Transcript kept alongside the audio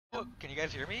Oh, can you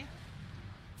guys hear me?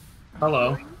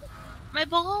 Hello. My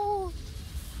ball!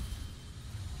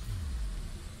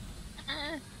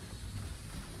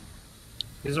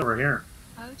 He's over here.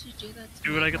 How would you do that to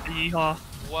Dude, me? I got the yeehaw.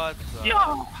 What the?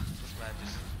 Yeah. This man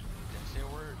just didn't say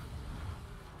a word.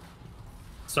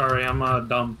 Sorry, I'm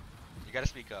dumb. You gotta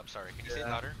speak up, sorry. Can you say it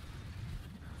louder?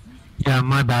 Yeah,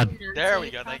 my bad. There Say we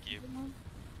it go, thank you. possible?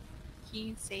 Can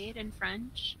you say it in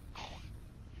French?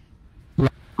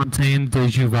 Fontaine de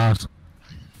Juvas.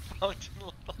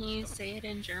 Can you say it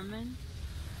in German?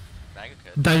 Manga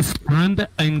could. Das Brand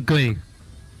Anglais.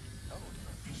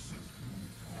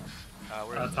 Oh.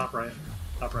 Where is it? Top right.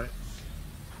 Top right.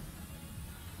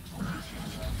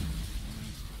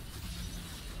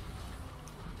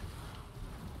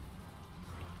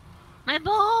 My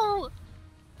ball!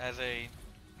 As a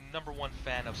 #1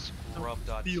 fan of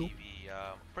Scrub.tv,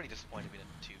 pretty disappointed we didn't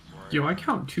 2 for it. Yo, I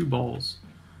count 2 balls.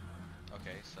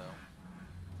 Okay, so.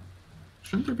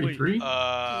 Shouldn't there be Wait, 3?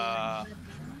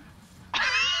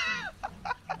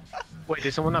 Wait,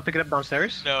 did someone not pick it up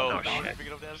downstairs? No, Oh, no, I shit. pick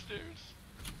it up downstairs.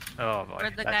 Oh boy. Or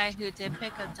the that- guy who did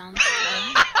pick up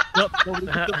downstairs. Nope, nobody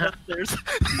picked up upstairs.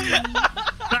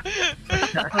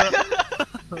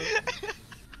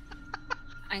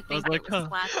 I think like, it was huh.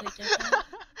 Flat who did that.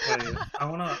 Wait, I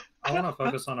wanna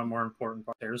focus on a more important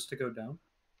part. Stairs to go down.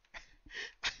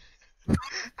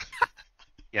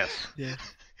 Yes. Yeah.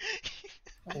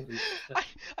 Holy shit.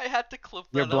 I had to clip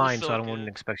that. You're that was blind, so so I good. wouldn't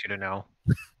expect you to know.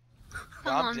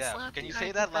 Come I'm on, deaf. Slap, Can you guys say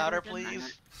are that better louder, than that.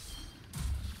 please?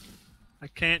 I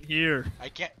can't hear. I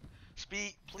can't.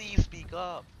 Speak. Please speak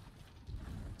up.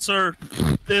 Sir,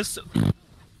 this...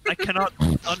 I cannot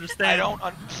understand.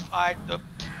 I don't.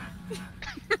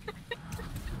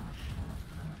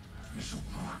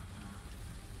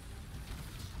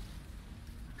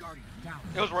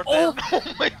 It was worth it. Oh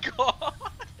my god.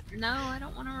 No, I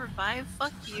don't want to revive.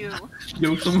 Fuck you.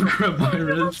 Yo, someone grab my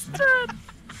wrist.